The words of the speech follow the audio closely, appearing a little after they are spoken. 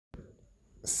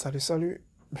Salut,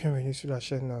 bienvenue sur la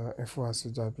chaîne Info à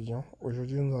Abidjan.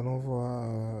 Aujourd'hui, nous allons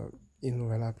voir une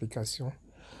nouvelle application.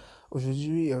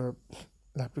 Aujourd'hui,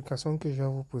 l'application que je vais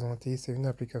vous présenter, c'est une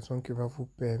application qui va vous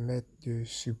permettre de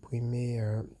supprimer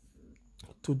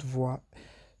toute voix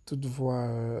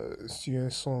sur un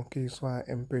son, qu'il soit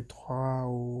mp3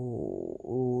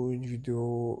 ou une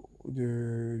vidéo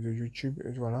de YouTube.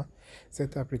 Voilà.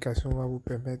 Cette application va vous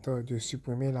permettre de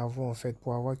supprimer la voix en fait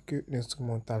pour avoir que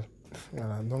l'instrumental.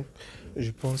 Voilà, donc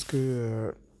je pense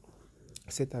que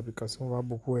cette application va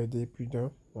beaucoup aider plus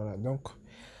d'un. Voilà, donc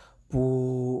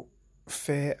pour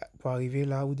arriver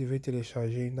là, vous devez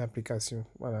télécharger une application.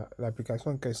 Voilà,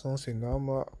 l'application en question, c'est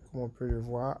énorme, comme on peut le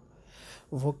voir,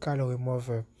 Vocal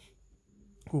Remover.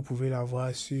 Vous pouvez la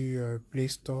voir sur Play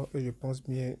Store et je pense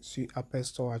bien sur Apple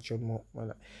Store actuellement.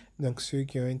 Voilà. Donc ceux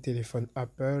qui ont un téléphone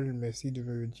Apple, merci de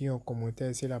me le dire en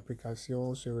commentaire si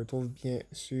l'application se retrouve bien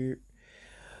sur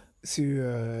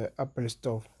Apple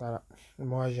Store. Voilà.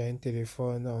 Moi, j'ai un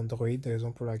téléphone Android,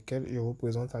 raison pour laquelle je vous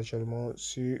présente actuellement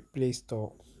sur Play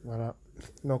Store. Voilà.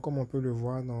 Donc, comme on peut le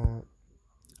voir dans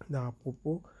la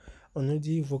propos, on nous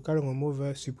dit Vocal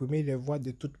Remover, supprimer les voix de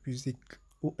toute musique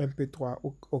ou mp3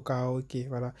 ou au karaoké.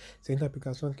 Voilà. C'est une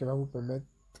application qui va vous permettre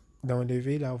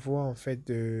d'enlever la voix en fait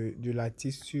de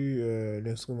l'artiste sur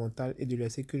l'instrumental et de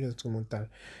laisser que l'instrumental.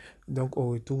 Donc, au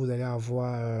retour, vous allez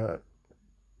avoir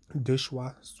deux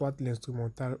choix, soit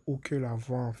l'instrumental ou que la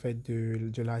voix en fait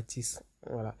de l'artiste.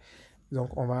 Voilà.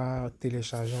 Donc on va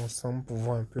télécharger ensemble pour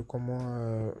voir un peu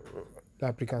comment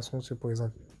l'application se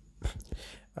présente.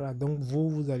 Voilà, donc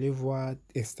vous allez voir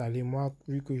installer. Moi,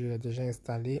 vu que je l'ai déjà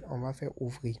installé, on va faire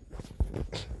ouvrir.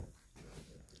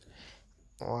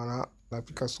 Voilà,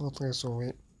 l'application est en train de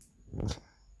s'ouvrir.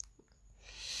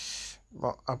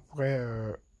 Bon, après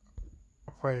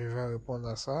je vais répondre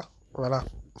à ça. Voilà.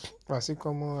 Voici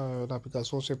comment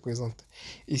l'application se présente.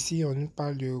 Ici, on nous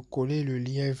parle de coller le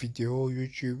lien vidéo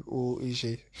YouTube ou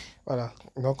IG. Voilà.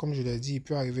 Donc, comme je l'ai dit, il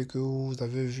peut arriver que vous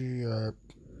avez vu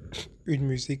une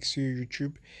musique sur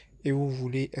YouTube et vous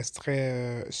voulez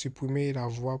extraire, supprimer la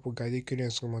voix pour garder que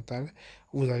l'instrumental.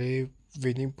 Vous allez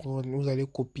venir prendre, vous allez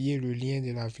copier le lien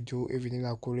de la vidéo et venir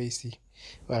la coller ici.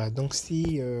 Voilà. Donc,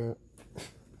 si le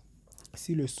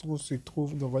son se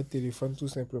trouve dans votre téléphone, tout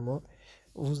simplement,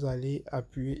 vous allez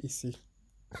appuyer ici.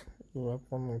 Je vais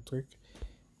prendre mon truc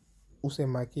où c'est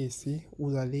marqué ici.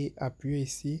 Vous allez appuyer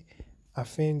ici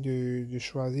afin de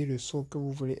choisir le son que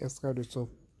vous voulez extraire de son.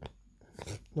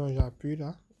 Donc j'appuie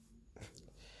là.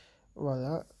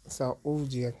 Voilà, ça ouvre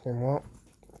directement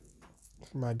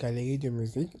ma galerie de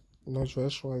musique. Donc je vais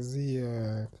choisir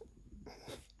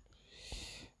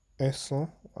un son.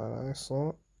 Voilà, un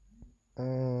son.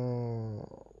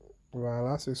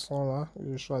 Voilà, ce son là.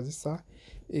 Je choisis ça.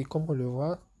 Et comme on le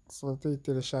voit, c'est en train de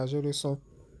télécharger le son.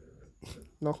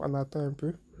 Donc on attend un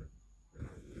peu.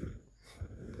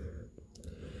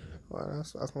 Voilà,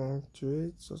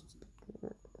 68,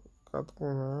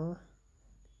 80.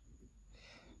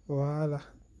 Voilà,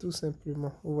 tout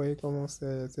simplement. Vous voyez comment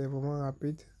c'est vraiment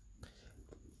rapide.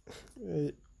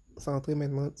 Et c'est en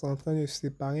train de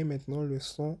séparer maintenant le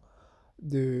son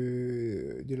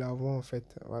de la voix en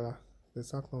fait. Voilà, c'est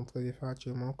ça qu'on est en train de faire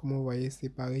actuellement. Comme vous voyez,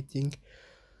 séparer Ting.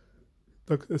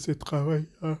 Donc c'est ce travail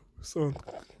là, c'est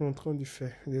en train de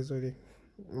faire. Désolé.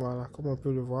 Voilà, comme on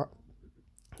peut le voir.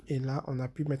 Et là, on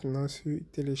appuie maintenant sur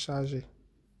télécharger.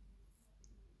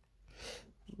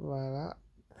 Voilà,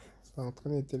 c'est en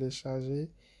train de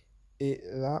télécharger. Et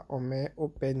là, on met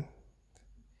open.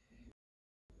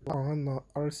 On rentre dans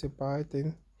all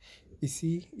separating.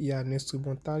 Ici, il y a un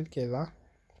instrumental qui est là.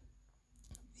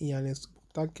 Il y a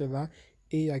l'instrumental qui est là.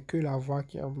 Et il n'y a que la voix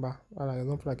qui est en bas. Voilà la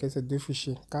raison pour laquelle c'est deux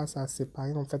fichiers. Car ça a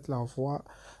séparé en fait la voix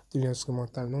de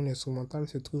l'instrumental. Donc l'instrumental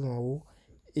se trouve en haut.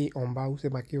 Et en bas où c'est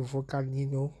marqué vocal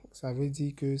Nino, ça veut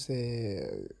dire que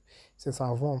c'est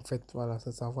sa voix en fait. Voilà,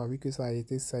 c'est sa voix. Vu que ça a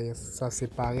été ça a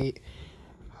séparé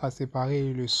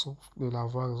le son de la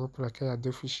voix, raison pour laquelle il y a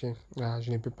deux fichiers. Voilà,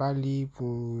 je ne peux pas lire pour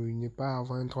ne pas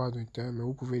avoir un droit d'auteur, mais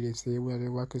vous pouvez l'essayer, vous allez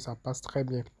voir que ça passe très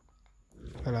bien.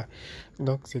 Voilà,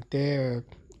 donc c'était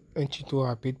un tuto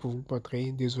rapide pour vous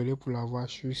montrer. Désolé pour la voix,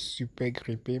 je suis super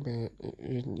grippé, mais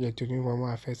j'ai tenu vraiment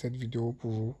à faire cette vidéo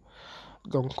pour vous.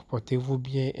 Donc portez-vous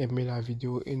bien, aimez la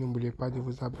vidéo et n'oubliez pas de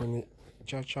vous abonner.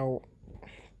 Ciao, ciao.